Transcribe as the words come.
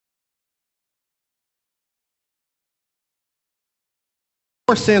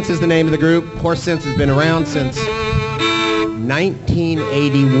Horse Sense is the name of the group. Horse Sense has been around since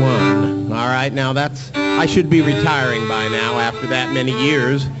 1981. All right, now I should be retiring by now after that many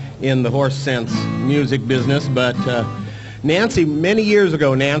years in the Horse Sense music business, but Nancy, many years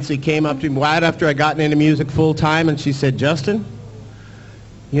ago, Nancy came up to me right after I got into music full time, and she said, Justin,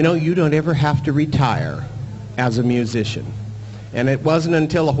 you know, you don't ever have to retire as a musician. And it wasn't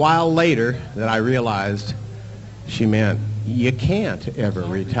until a while later that I realized she meant you can't ever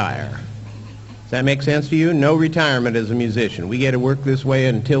retire. Does that make sense to you? No retirement as a musician. We get to work this way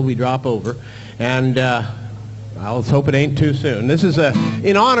until we drop over. And let's hope it ain't too soon. This is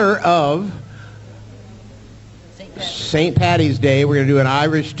in honor of St. Paddy's Day. We're going to do an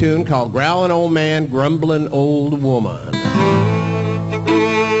Irish tune called Growling Old Man, Grumbling Old Woman.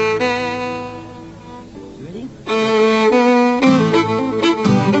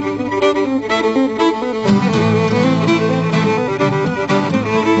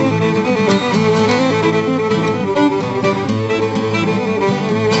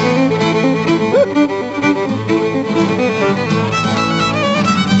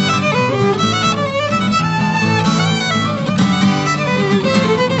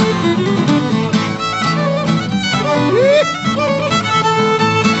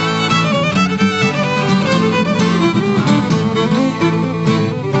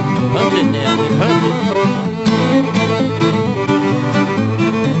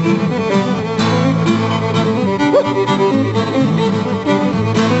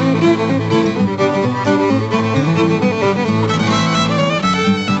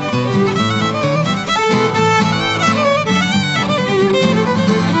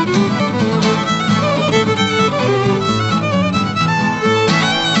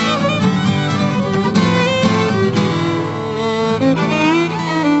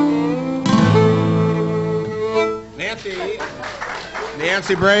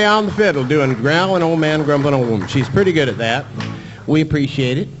 Bray on the fiddle doing Growling Old Man, Grumbling Old Woman. She's pretty good at that. We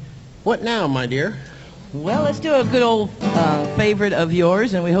appreciate it. What now, my dear? Well, let's do a good old favorite of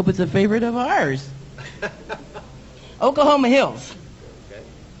yours, and we hope it's a favorite of ours. Oklahoma Hills.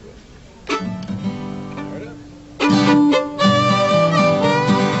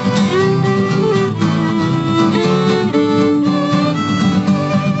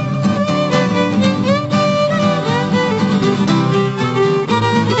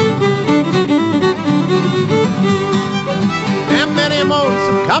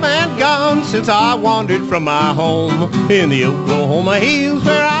 Come and gone since I wandered from my home in the Oklahoma hills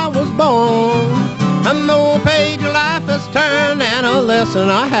where I was born. And though a page of life has turned and a lesson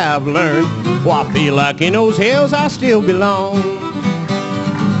I have learned, well, I feel like in those hills I still belong.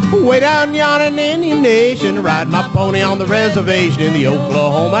 Way down yonder in the Indian Nation, ride my pony on the reservation in the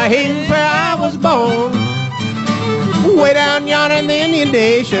Oklahoma hills where I was born. Way down yonder in the Indian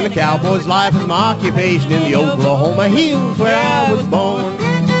Nation, a cowboy's life is my occupation in the Oklahoma hills where I was born.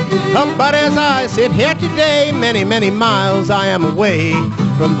 But as I sit here today, many, many miles I am away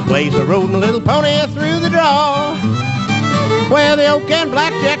from the place I rode my little pony through the draw, where the oak and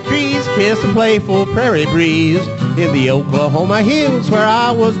blackjack trees kiss the playful prairie breeze in the Oklahoma hills where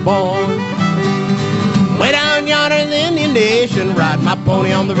I was born. Way down yonder in the Indian Nation, ride my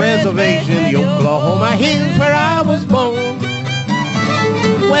pony on the reservation in the Oklahoma hills where I was born.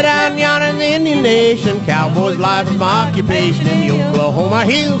 Way down yonder in the Indian Nation, cowboy's life is my occupation in the Oklahoma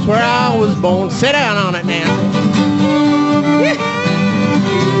hills where I was born. Sit down on it now.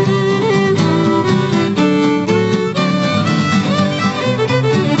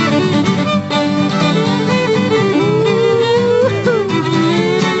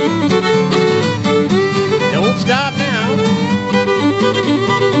 Don't stop now.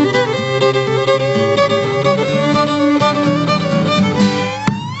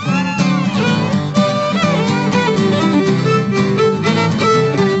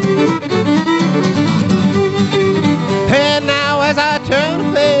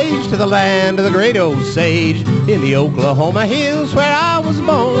 To the land of the great Osage in the Oklahoma hills where I was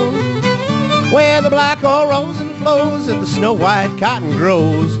born, where the black oil rolls and flows and the snow white cotton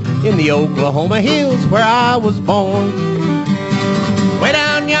grows in the Oklahoma hills where I was born. Way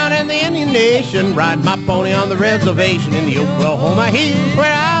down yonder in the Indian Nation, ride my pony on the reservation in the Oklahoma hills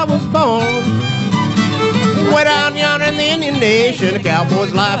where I was born. Way down yonder in the Indian Nation, a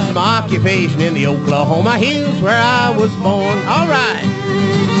cowboy's life is my occupation in the Oklahoma hills where I was born. All right.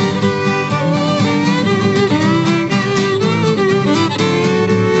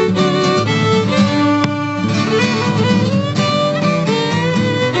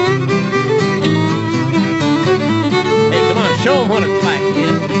 Show them what it's like,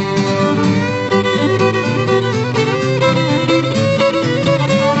 kid.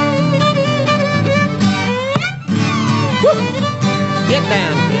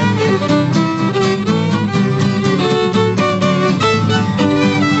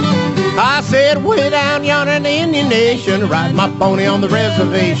 said, way down yonder in the Indian Nation, ride my pony on the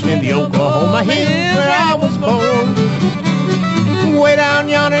reservation in the Oklahoma hills where I was born. Way down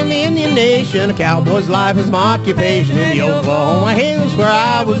yonder in the Indian Nation, a cowboy's life is my occupation in the Oklahoma hills where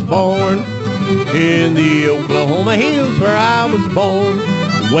I was born. In the Oklahoma hills where I was born.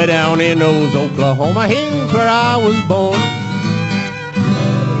 Way down in those Oklahoma hills where I was born.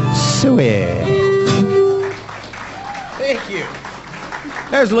 Sweet. Thank you.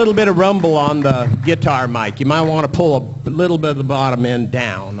 There's a little bit of rumble on the guitar mic. You might want to pull a little bit of the bottom end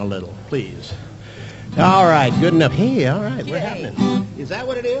down a little, please. All right, good enough. Hey, all right, what's happening? Is that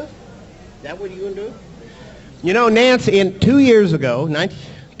what it is? Is that what you're going to do? You know, Nancy, 2 years ago,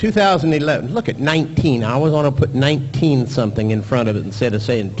 2011, look at 19. I always want to put 19 something in front of it instead of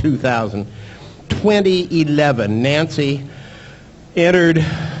saying 2011, Nancy entered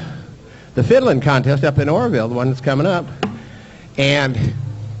the fiddling contest up in Orangevale, the one that's coming up. And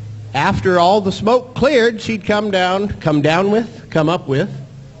after all the smoke cleared, she'd come up with,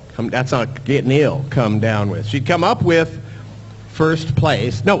 that's not getting ill, come down with. She'd come up with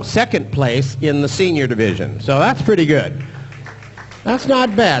second place in the senior division. So that's pretty good. That's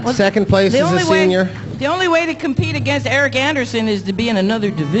not bad. Well, second place as a senior. The only way to compete against Eric Anderson is to be in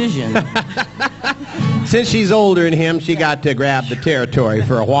another division. Since she's older than him, she got to grab the territory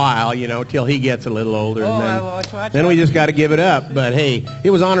for a while, you know, till he gets a little older. And then we just got to give it up. But hey,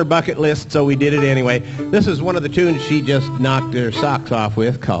 it was on her bucket list, so we did it anyway. This is one of the tunes she just knocked her socks off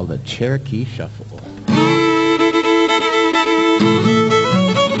with, called the Cherokee Shuffle.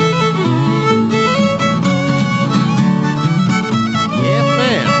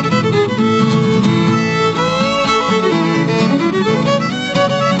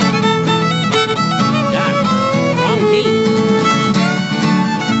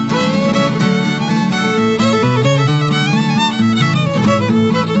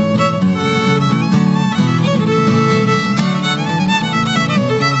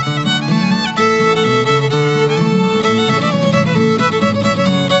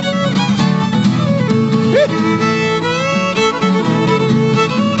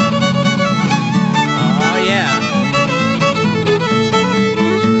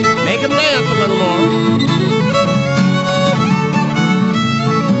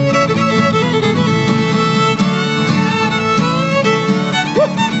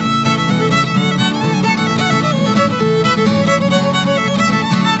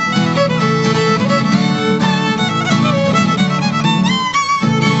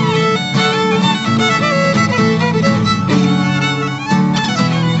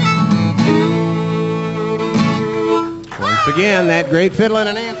 Again, that great fiddling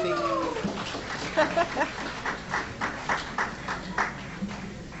of Nancy.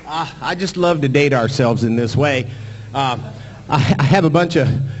 I just love to date ourselves in this way. I have a bunch of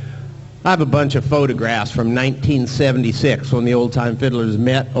photographs from 1976 when the old-time fiddlers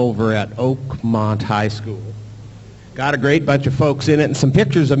met over at Oakmont High School. Got a great bunch of folks in it, and some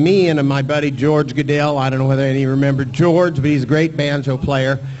pictures of me and of my buddy George Goodell. I don't know whether any of you remember George, but he's a great banjo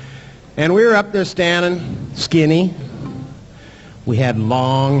player. And we were up there standing, skinny. We had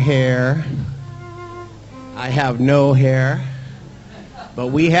long hair. I have no hair. But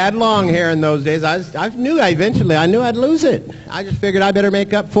we had long hair in those days. I knew I'd lose it. I just figured I better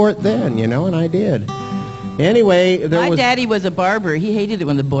make up for it then, you know, and I did. Anyway, my daddy was a barber. He hated it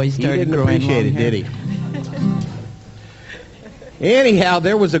when the boys started growing long hair. He didn't appreciate it, did he? Anyhow,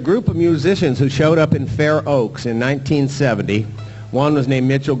 there was a group of musicians who showed up in Fair Oaks in 1970. One was named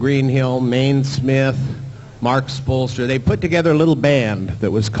Mitchell Greenhill, Maine Smith, Mark Spolster. They put together a little band that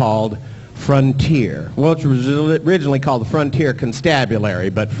was called Frontier. Well, it was originally called the Frontier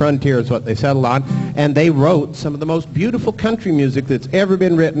Constabulary, but Frontier is what they settled on. And they wrote some of the most beautiful country music that's ever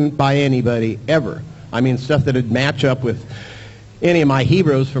been written by anybody, ever. I mean, stuff that would match up with any of my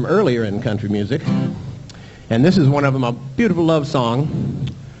heroes from earlier in country music. And this is one of them, a beautiful love song.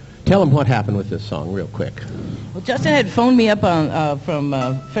 Tell them what happened with this song real quick. Well, Justin had phoned me up on from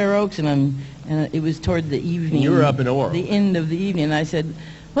Fair Oaks, and it was toward the evening. You were up in Orr. The end of the evening. And I said,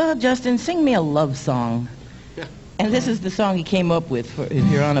 well, Justin, sing me a love song. Yeah. And this is the song he came up with. If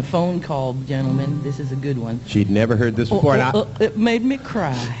you're on a phone call, gentlemen, this is a good one. She'd never heard this before. It made me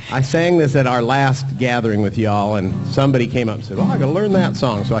cry. I sang this at our last gathering with y'all, and somebody came up and said, well, I got to learn that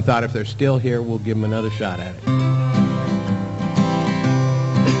song. So I thought if they're still here, we'll give them another shot at it.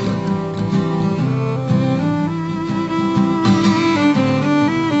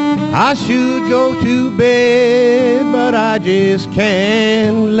 I should go to bed, but I just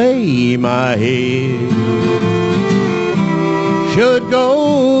can't lay my head. Should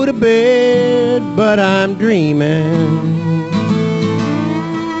go to bed, but I'm dreaming.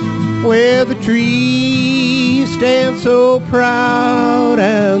 where the trees stand so proud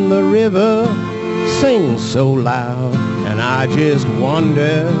and the river sings so loud, and I just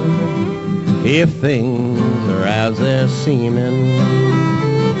wonder if things are as they're seeming.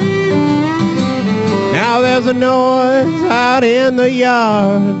 Now there's a noise out in the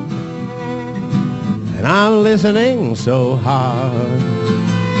yard, and I'm listening so hard.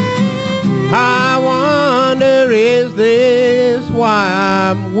 I wonder, is this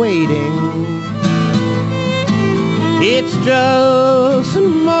why I'm waiting? It's just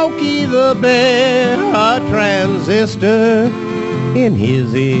Smokey the Bear, a transistor in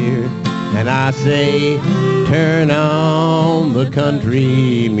his ear. And I say, turn on the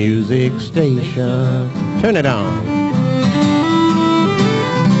country music station. Turn it on.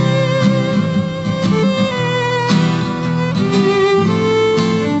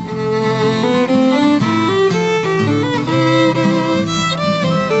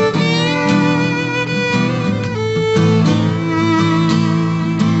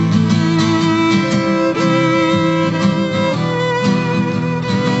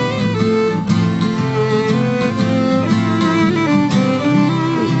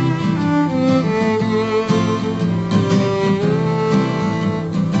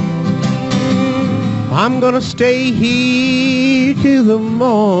 I'm gonna stay here till the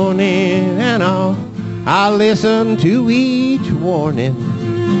morning, and I'll listen to each warning.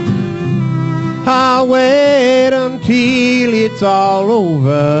 I'll wait until it's all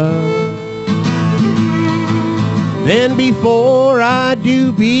over. Then before I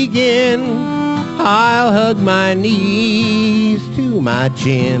do begin, I'll hug my knees to my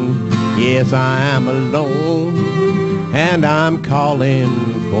chin. Yes, I am alone, and I'm calling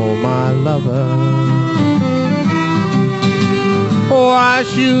for my lover. Oh, I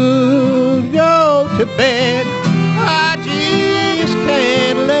should go to bed, I just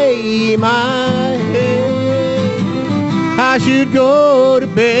can't lay my head. I should go to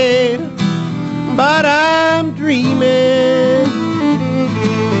bed, but I'm dreaming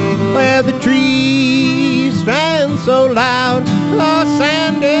where the trees stand so loud, the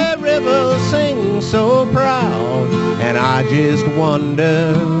sandy river sings so proud, and I just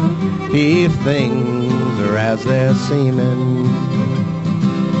wonder if things are as they're seeming.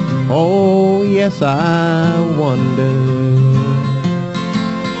 Oh, yes, I wonder.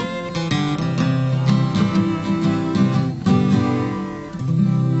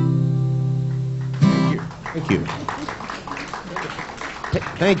 Thank you.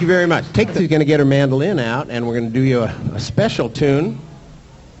 Thank you very much. She's going to get her mandolin out, and we're going to do you a special tune.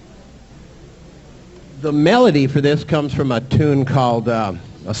 The melody for this comes from a tune called, a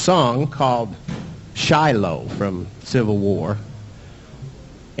song called Shiloh from Civil War.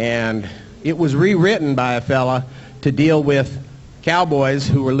 And it was rewritten by a fella to deal with cowboys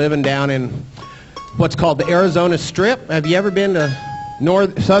who were living down in what's called the Arizona Strip. Have you ever been to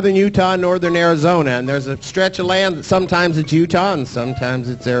southern Utah, northern Arizona? And there's a stretch of land that sometimes it's Utah and sometimes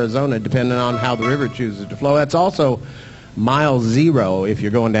it's Arizona, depending on how the river chooses to flow. That's also mile zero if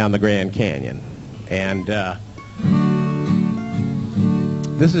you're going down the Grand Canyon. And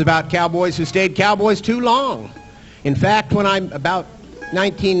this is about cowboys who stayed cowboys too long. In fact, when I'm about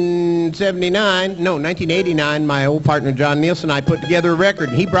 1989, my old partner John Nielsen and I put together a record,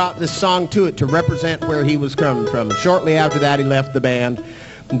 and he brought this song to it to represent where he was coming from. Shortly after that, he left the band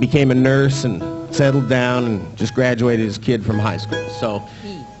and became a nurse and settled down and just graduated as a kid from high school. So,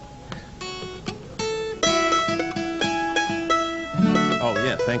 oh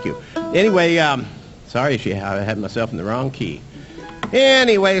yes, thank you. Anyway, sorry, I had myself in the wrong key.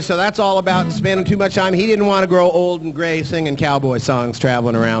 Anyway, so that's all about spending too much time. He didn't want to grow old and gray singing cowboy songs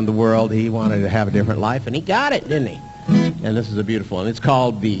traveling around the world. He wanted to have a different life, and he got it, didn't he? And this is a beautiful one. It's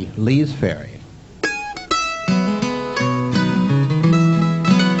called the Lee's Ferry.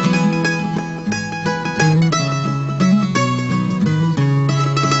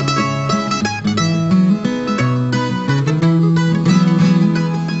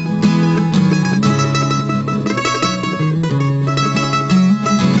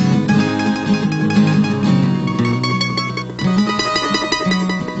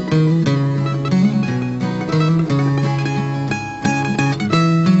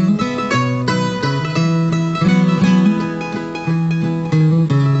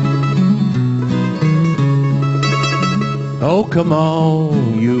 Oh, come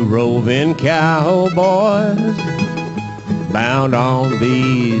on, you roving cowboys, bound on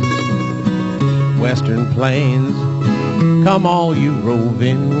these western plains. Come on, you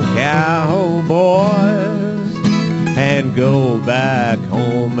roving cowboys, and go back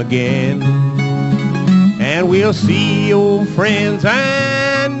home again. And we'll see old friends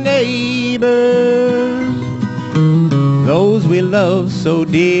and neighbors, those we love so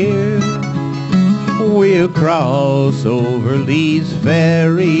dear, we'll cross over Lee's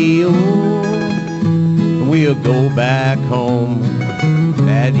Ferry, oh, we'll go back home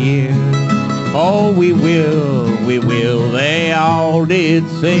that year. Oh, we will, they all did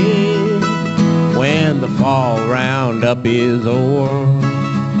say, when the fall roundup is o'er.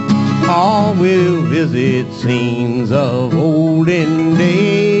 Oh, we'll visit scenes of olden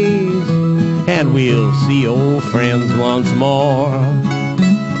days, and we'll see old friends once more.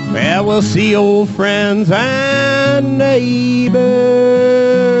 Well, we'll see old friends and neighbors,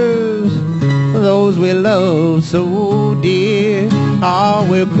 those we love so dear. Oh,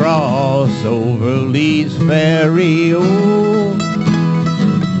 we'll cross over Lee's Ferry, oh,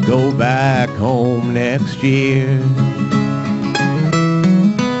 go back home next year.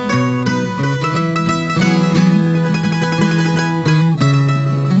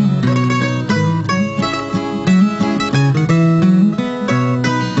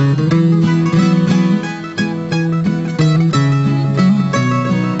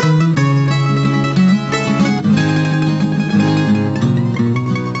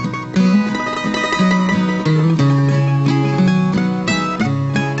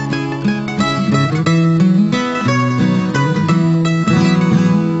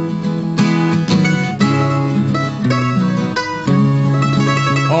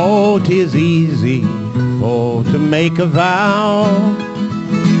 Oh, 'tis easy for to make a vow,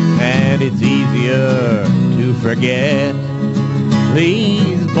 and it's easier to forget.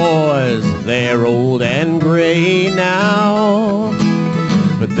 These boys, they're old and gray now,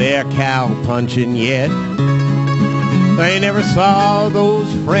 but they're cow-punching yet. They never saw those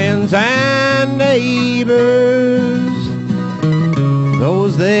friends and neighbors,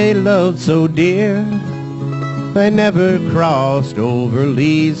 those they loved so dear. They never crossed over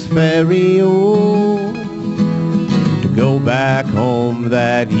Lee's Ferry, oh, to go back home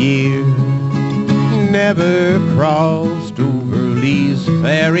that year. Never crossed over Lee's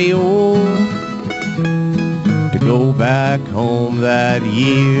Ferry, oh, to go back home that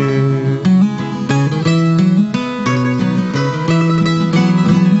year.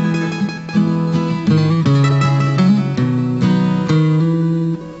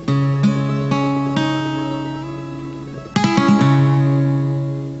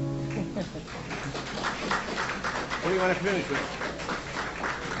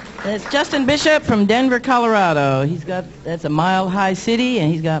 It's Justin Bishop from Denver, Colorado. That's a mile-high city,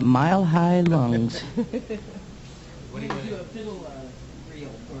 and he's got mile-high lungs. What do you do a fiddle reel,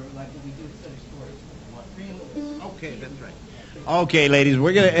 or like we do stories? Okay, that's right. Okay, ladies,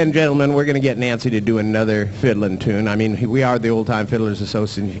 and gentlemen, we're gonna get Nancy to do another fiddling tune. I mean, we are the Old Time Fiddlers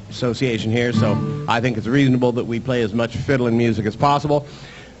Association here, so I think it's reasonable that we play as much fiddling music as possible.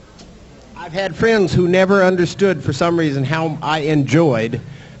 I've had friends who never understood, for some reason, how I enjoyed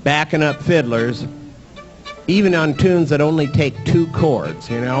backing up fiddlers, even on tunes that only take 2 chords,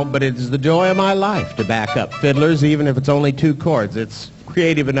 you know, but it's the joy of my life to back up fiddlers, even if it's only 2 chords. It's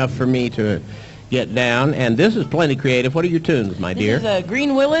creative enough for me to get down, and this is plenty creative. What are your tunes, my dear? This is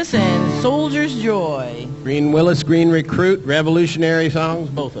Green Willis and Soldier's Joy. Green Willis, Green Recruit, revolutionary songs,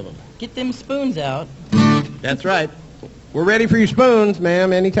 both of them. Get them spoons out. That's right. We're ready for your spoons,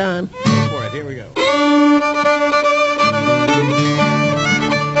 ma'am, anytime. Go for it. Here we go.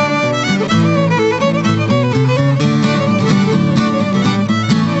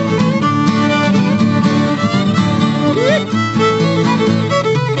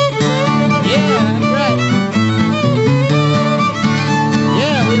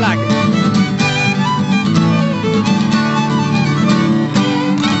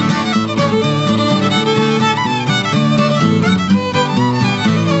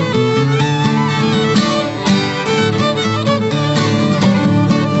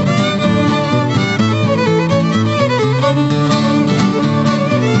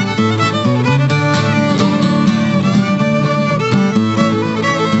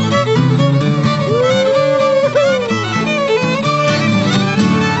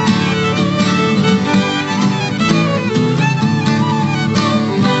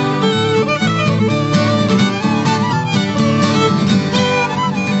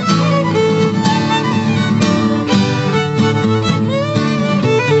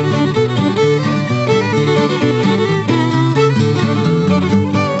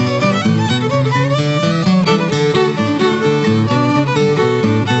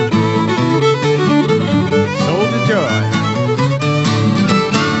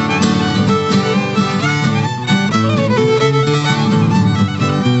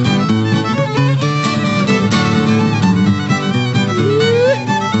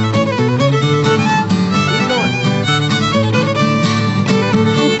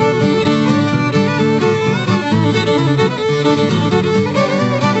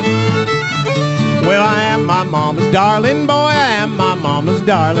 mama's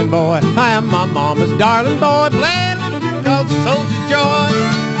darling boy. I am my mama's darling boy, playing called Soldier Joy.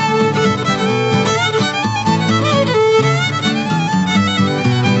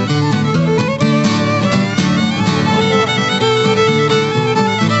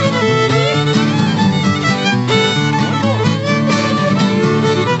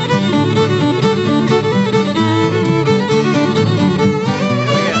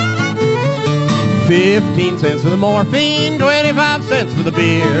 15 cents for the morphine, 25 cents for the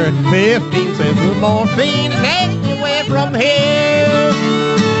beer. 15 cents for the morphine, take me away from here.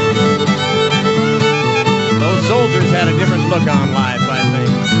 Those soldiers had a different look on life, I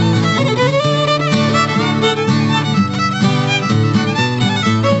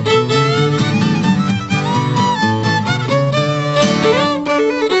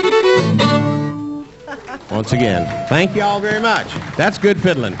think. Once again, thank you all very much. That's good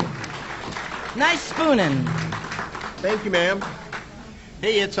fiddling. Nice spooning. Thank you, ma'am.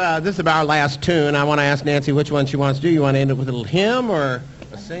 Hey, this is about our last tune. I want to ask Nancy which one she wants to do. You want to end it with a little hymn or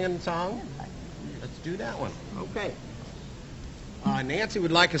a singing song? Let's do that one. Okay. Nancy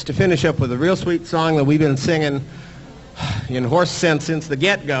would like us to finish up with a real sweet song that we've been singing in horse sense since the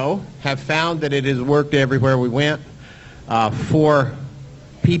get-go. Have found that it has worked everywhere we went for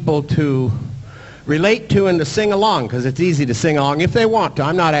people to relate to and to sing along, because it's easy to sing along if they want to.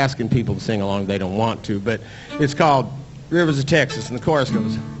 I'm not asking people to sing along if they don't want to, but it's called Rivers of Texas, and the chorus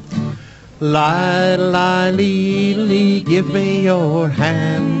goes, Lie-da-lie-lee-lee, give me your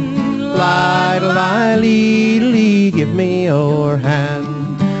hand. Lie-da-lie-lee-lee, give me your hand.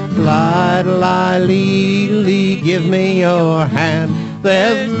 Lie-da-lie-lee-lee, give me your hand.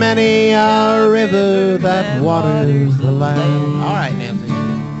 There's many a river that waters the land. All right, Nancy.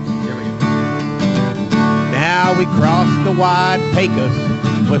 Now we crossed the wide Pecos,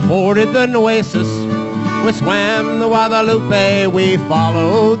 we forded the Nueces, we swam the Guadalupe, we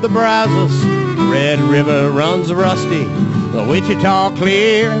followed the Brazos. Red River runs rusty, the Wichita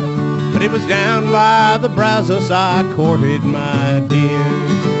clear, but it was down by the Brazos I courted my dear.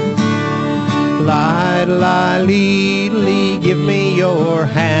 Lie-da-lie-lee-lee, give me your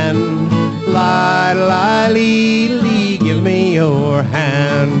hand. Lie-da-lie-lee-lee, give me your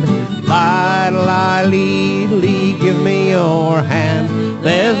hand. Lie-da-lie-lee-lee, give me your hand.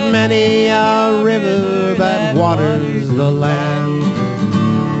 There's many a river that waters the land.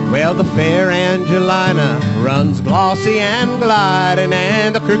 Well, the fair Angelina runs glossy and gliding,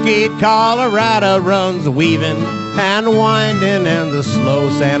 and the crooked Colorado runs weaving and winding, and the slow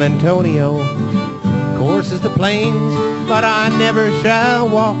San Antonio courses the plains, but I never shall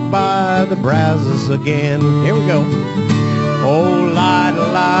walk by the Brazos again. Here we go. Oh,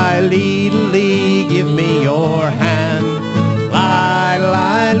 lie-da-lie-lee-lee, give me your hand.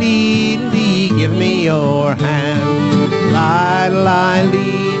 Lie-da-lie-lee-lee, give me your hand.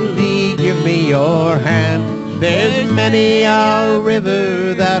 Lie-da-lie-lee-lee, give me your hand. There's many a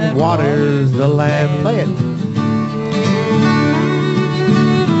river that waters the land. Play it.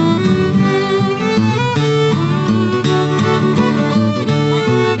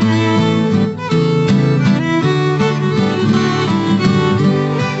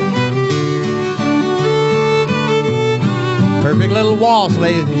 Perfect little waltz,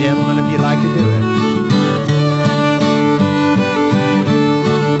 ladies and gentlemen, if you'd like to do it.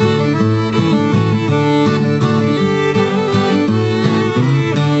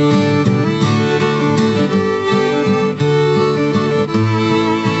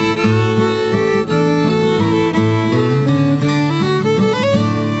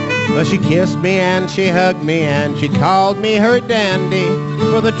 Well, she kissed me and she hugged me and she called me her dandy.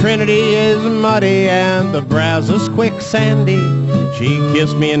 For the Trinity is muddy and the Brazos quicksandy. She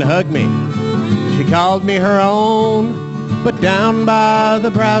kissed me and hugged me. She called me her own. But down by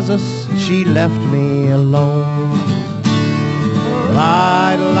the Brazos, she left me alone.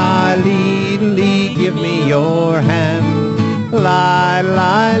 Lie-da-lie-lee-lee, give me your hand.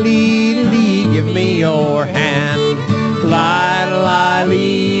 Lie-da-lie-lee-lee, give me your hand.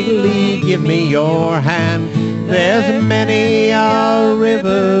 Lie-da-lie-lee-lee, give me your hand. There's many a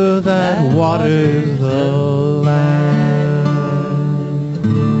river that waters the land.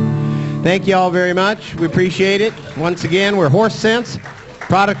 Thank you all very much. We appreciate it. Once again, we're Horse Sense,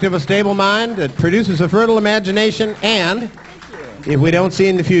 product of a stable mind that produces a fertile imagination, and if we don't see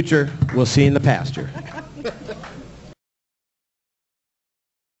in the future, we'll see in the pasture.